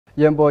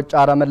የእንቦጭ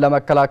አረምን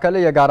ለመከላከል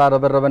የጋራ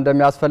ርብርብ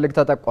እንደሚያስፈልግ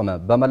ተጠቆመ።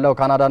 በመላው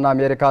ካናዳና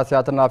አሜሪካ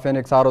ሲያትልና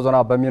ፊኒክስ አሪዞና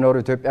በሚኖሩ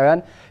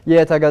ኢትዮጵያውያን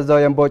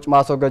የተገዛው የእንቦጭ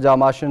ማስወገጃ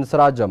ማሽን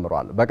ስራ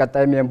ጀምሯል።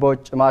 በቀጣይም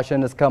የእንቦጭ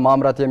ማሽን እስከ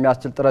ማምረት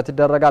የሚያስችል ጥረት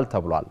ይደረጋል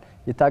ተብሏል።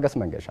 ይታገስ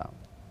መንገሻ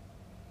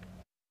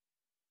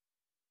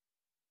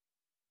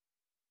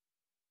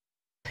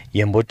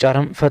የእንቦጭ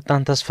አረም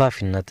ፈጣን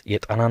ተስፋፊነት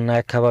የጣናና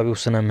የአካባቢው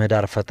ስነ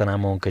ምህዳር ፈተና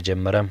መሆን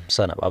ከጀመረ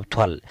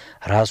ሰነባብቷል።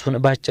 ራሱን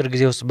በአጭር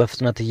ጊዜ ውስጥ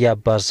በፍጥነት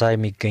ያባዛ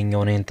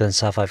የሚገኘውን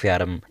ተንሳፋፊ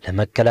አረም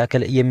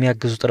ለመከላከል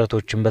የሚያግዙ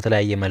ጥረቶችን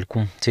በተለያየ መልኩ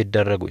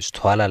ሲደረጉ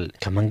ይስተዋላል።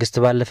 ከመንግስት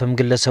ባለፈም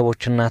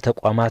ግለሰቦችና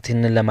ተቋማት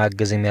ይህንን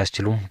ለማገዝ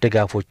የሚያስችሉ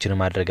ድጋፎችን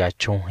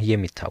ማድረጋቸው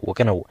የሚታወቅ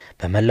ነው።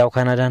 በመላው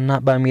ካናዳና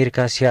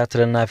በአሜሪካ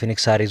ሲያትልና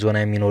ፊኒክስ አሪዞና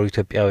የሚኖሩ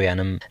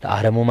ኢትዮጵያውያንም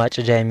ለአረሙ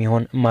ማጨጃ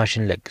የሚሆን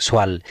ማሽን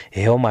ለግሷል።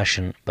 ይሄው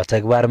ማሽን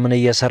በተግባር ምን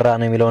እየሰራ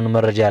ነው የሚለውን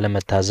መረጃ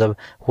ለመታዘብ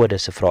ወደ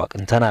ስፍራው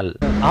አቅንተናል።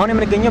 አሁን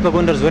የምንገኘው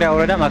በጎንደር ዙሪያ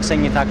ወረዳ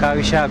ማክሰኝት አካባቢ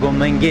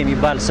ሻጎመንጌ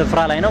የሚባል ስፍራ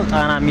ላይ ነው።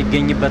 ጣና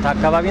የሚገኝበት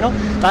አካባቢ ነው።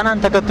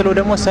 ጣናን ተከትሎ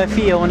ደግሞ ሰፊ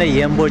የሆነ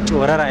የእንቦጭ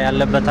ወረራ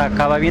ያለበት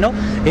አካባቢ ነው።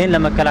 ይሄን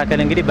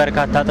ለመከላከል እንግዲህ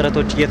በርካታ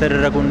ጥረቶች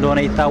እየተደረጉ እንደሆነ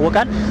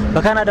ይታወቃል።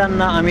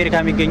 በካናዳና አሜሪካ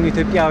የሚገኙ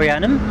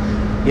ኢትዮጵያውያንም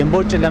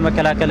የእንቦጭን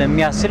ለመከላከል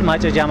የሚያስችል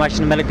ማጨጃ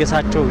ማሽን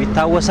መለገሳቸው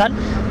ይታወሳል።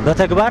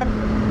 በተግባር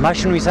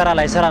ማሽኑ ይሰራል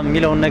አይሰራም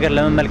የሚለውን ነገር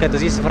ለመመልከት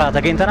እዚህ ስፍራ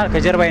ተገኝተናል።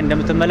 ከጀርባዬ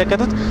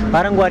እንደምትመለከቱት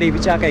በአረንጓዴ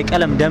ቢጫ ቀይ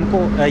ቀለም ደምቆ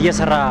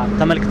እየሰራ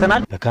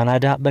ተመልክተናል።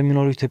 በካናዳ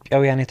በሚኖሩ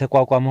ኢትዮጵያውያን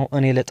የተቋቋመው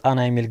እኔ ለጣና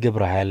የሚል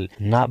ግብረ ኃይል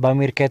እና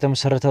በአሜሪካ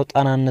የተመሰረተው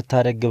ጣና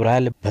እንታደግ ግብረ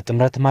ኃይል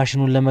በጥምረት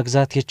ማሽኑን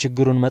ለመግዛት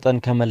የችግሩን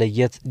መጠን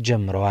ከመለየት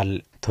ጀምረዋል።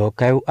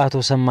 ተወካዩ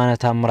አቶ ሰማነ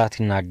ታምራት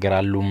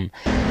ይናገራሉ።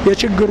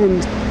 የችግሩን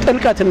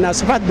ጥልቀትና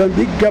ስፋት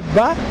በሚገባ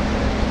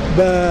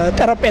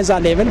በጠረጴዛ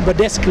ሌቭል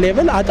በዴስክ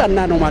ሌቭል አጣና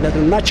ነው ማለት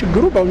ነው እና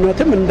ችግሩ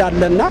በእውነትም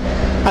እንዳለና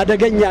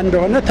አደገኛ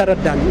እንደሆነ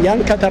ተረዳን።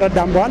 ያን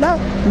ከተረዳን በኋላ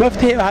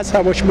መፍትሄ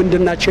ሐሳቦች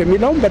ምንድናቸው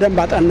የሚለውን በደንብ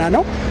አጣና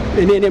ነው።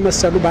 እኔን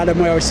የመሰሉ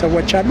ባለሙያዎች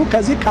ሰዎች አሉ።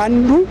 ከዚህ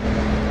ካንዱ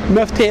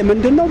መፍትሄ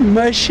ምንድነው?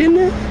 ማሽን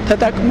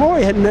ተጠቅሞ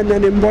ይሄንን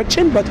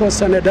እንቦጭን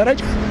በተወሰነ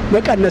ደረጃ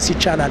መቀነስ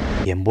ይቻላል።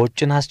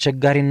 የእንቦጭን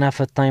አስቸጋሪና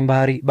ፈታኝ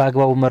ባህሪ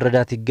በአግባቡ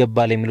መረዳት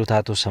ይገባል የሚሉት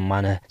አቶ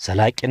ሰማነ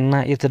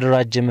ዘላቂና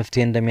የተደራጀ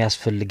መፍትሄ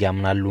እንደሚያስፈልግ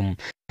ያምናሉ።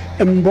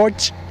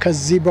 እንቦጭ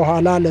ከዚህ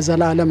በኋላ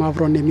ለዘላለም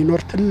አብሮን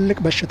የሚኖር ትልቅ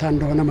በሽታ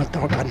እንደሆነ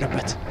መታወቅ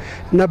አለበት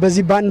እና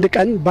በዚህ ባንድ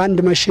ቀን ባንድ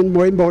ማሽን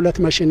ወይም በሁለት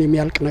ማሽን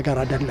የሚያልቅ ነገር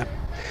አይደለም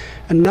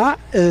እና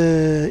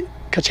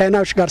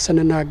ከቻይናዎች ጋር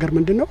ስንናገር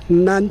ምንድነው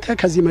እናንተ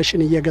ከዚህ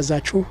ማሽን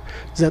እየገዛችሁ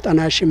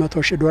 90,000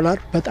 $100,000 ዶላር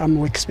በጣም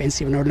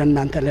ኤክስፔንሲቭ ነው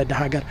ለእናንተ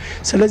ለሀገር።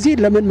 ስለዚህ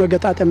ለምን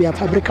መገጣጠሚያ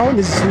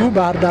ፋብሪካውን እዚሁ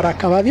ባህር ዳር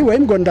አካባቢ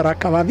ወይም ጎንደር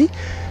አካባቢ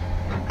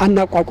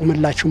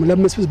አናቋቁምላችሁም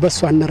ለምስ በሷ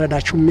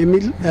አንረዳችሁም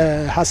የሚል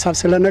ሐሳብ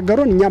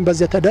ስለነገሩን እኛም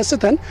በዚህ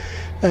ተደስተን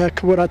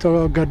ክቡራቶ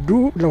ገዱ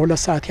ለ2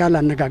 ሰዓት ያህል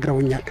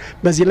አነጋግረውኛል።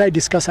 በዚህ ላይ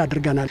ዲስከስ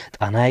አድርገናል።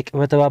 ጣና ሐይቅ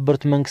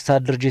በተባበሩት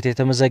መንግስታት ድርጅት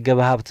የተመዘገበ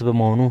ሀብት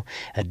በመሆኑ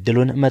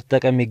እድሉን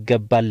መጠቀም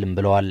ይገባልም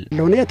ብለዋል።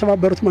 ለኔ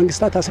የተባበሩት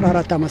መንግስታት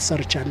 14 ዓመት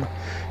ሰርቻለሁ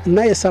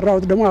እና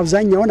የሰራሁት ደግሞ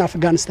አብዛኛውን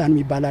አፍጋኒስታን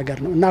የሚባል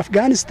ሀገር ነው እና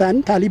አፍጋኒስታን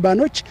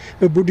ታሊባኖች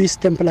ቡዲስት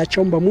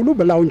ቴምፕላቸውን በሙሉ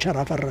በላውንቸር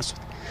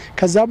አፈረሱት።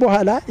 ከዛ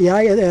በኋላ ያ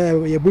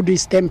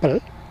የቡዲስት ቴምፕል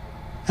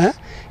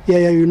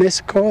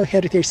የዩኔስኮ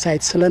ሄሪቴጅ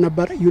ሳይት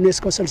ስለነበረ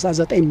ዩኔስኮ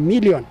 69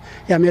 ሚሊዮን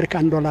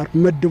የአሜሪካን ዶላር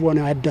መድቦ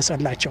ነው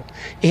ያደሰላቸው።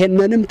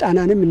 ይሄንንም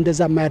ጣናንም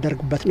እንደዛ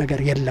የማያደርጉበት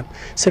ነገር የለም።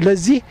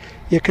 ስለዚህ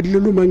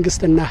የክልሉ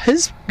መንግስትና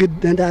ህዝብ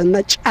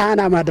ግዴታና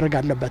ጫና ማድረግ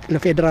አለበት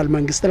ለፌደራል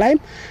መንግስት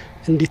ላይም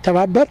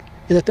እንዲተባበር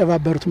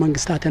የተባበሩት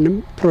መንግስታትንም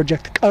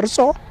ፕሮጀክት ቀርጾ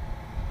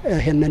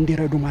ይሄን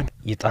እንዲረዱ ማለት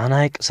የጣና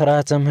ሐይቅ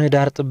ስርዓተ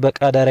ምህዳር ጥበቃ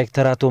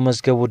ዳይሬክተር አቶ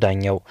መዝገቡ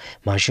ዳኛው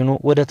ማሽኑ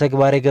ወደ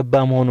ተግባር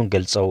የገባ መሆኑን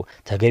ገልጸው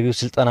ተገቢው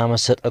ስልጠና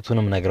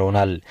መሰጠቱንም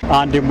ነግረውናል።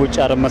 አንድ የእንቦጭ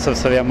አረም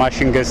መሰብሰቢያ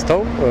ማሽን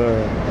ገዝተው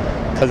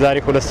ከዛሬ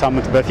 2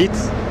 ሳምንት በፊት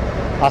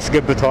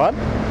አስገብተዋል።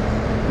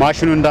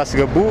 ማሽኑ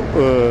እንዳስገቡ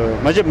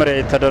መጀመሪያ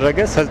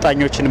የተደረገ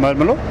ሰልጣኞችን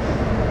መልምሎ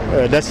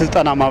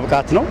ለስልጠና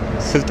ማብቃት ነው።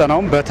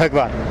 ስልጠናውም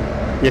በተግባር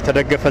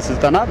የተደገፈ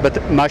ስልጠና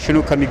ማሽኑ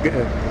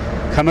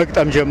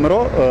ከመግጠም ጀምሮ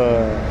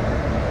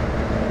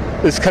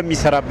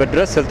እስከሚሰራበት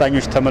ድረስ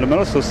ሰልጣኞች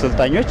ተመልምለው 3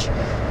 ሰልጣኞች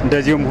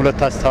እንደዚሁም 2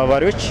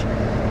 አስተባባሪዎች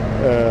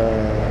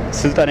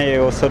ስልጠና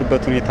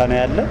የወሰዱበት ሁኔታ ነው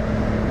ያለ።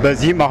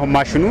 በዚህም አሁን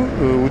ማሽኑ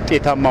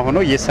ውጤታማ ሆኖ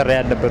እየሰራ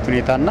ያለበት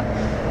ሁኔታና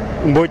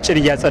እንቦጭን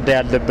እያጸዳ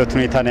ያለበት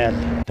ሁኔታ ነው ያለ።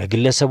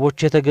 በግለሰቦች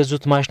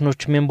የተገዙት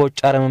ማሽኖች እንቦጭ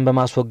አረምን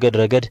በማስወገድ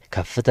ረገድ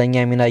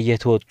ከፍተኛ ሚና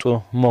እየተወጡ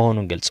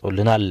መሆኑን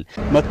ገልጸውልናል።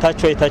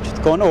 መታችሁ አይታችሁት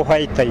ከሆነ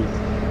ውሃ ይታይ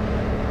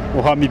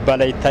ውሃ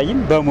የሚባል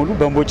አይታይም። በሙሉ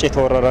በእንቦጭ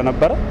የተወረረ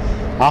ነበር።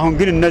 አሁን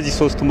ግን እነዚህ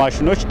 3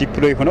 ማሽኖች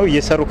ዲፕሎይ ሆነው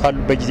እየሰሩ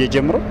ካሉበት ጊዜ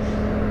ጀምሮ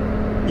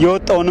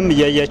የወጣውንም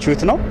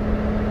እያያችሁት ነው።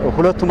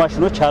 2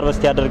 ማሽኖች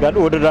ሃርቨስት ያደርጋሉ፣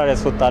 ወደ ዳር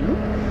ያስወጣሉ።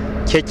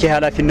 ኬኬ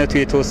ኃላፊነቱ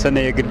የተወሰነ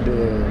የግል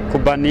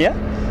ኩባንያ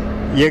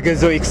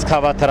የገዛው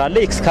ኤክስካቫተር አለ።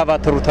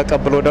 ኤክስካቫተሩ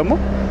ተቀብሎ ደግሞ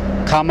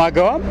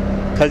ካማጋዋም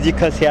ከዚህ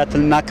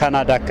ከሲያትልና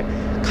ካናዳ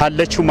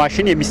ካለችው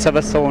ማሽን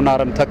የሚሰበሰበውን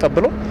አረም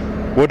ተቀብሎ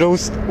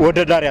ወደ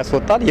ዳር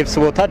ያስወጣል። የብስ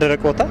ቦታ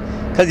ደረቅ ቦታ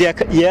ከዚያ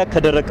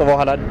ከደረቀ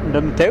በኋላ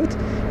እንደምታዩት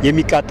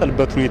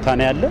የሚቃጠልበት ሁኔታ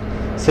ነው ያለ።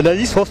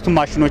 ስለዚህ 3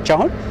 ማሽኖች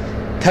አሁን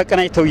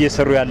ተቀናይተው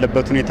እየሰሩ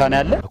ያለበት ሁኔታ ነው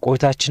ያለ።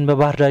 ቆይታችን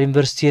በባህር ዳር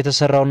ዩኒቨርሲቲ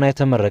የተሰራውና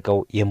የተመረቀው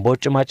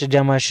የእንቦጭ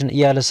ማጨጃ ማሽን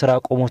ያለ ስራ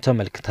ቆሞ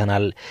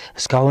ተመልክተናል።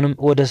 እስካሁንም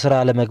ወደ ስራ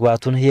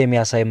ለመግባቱን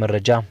የሚያሳይ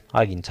መረጃ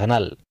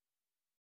አግኝተናል።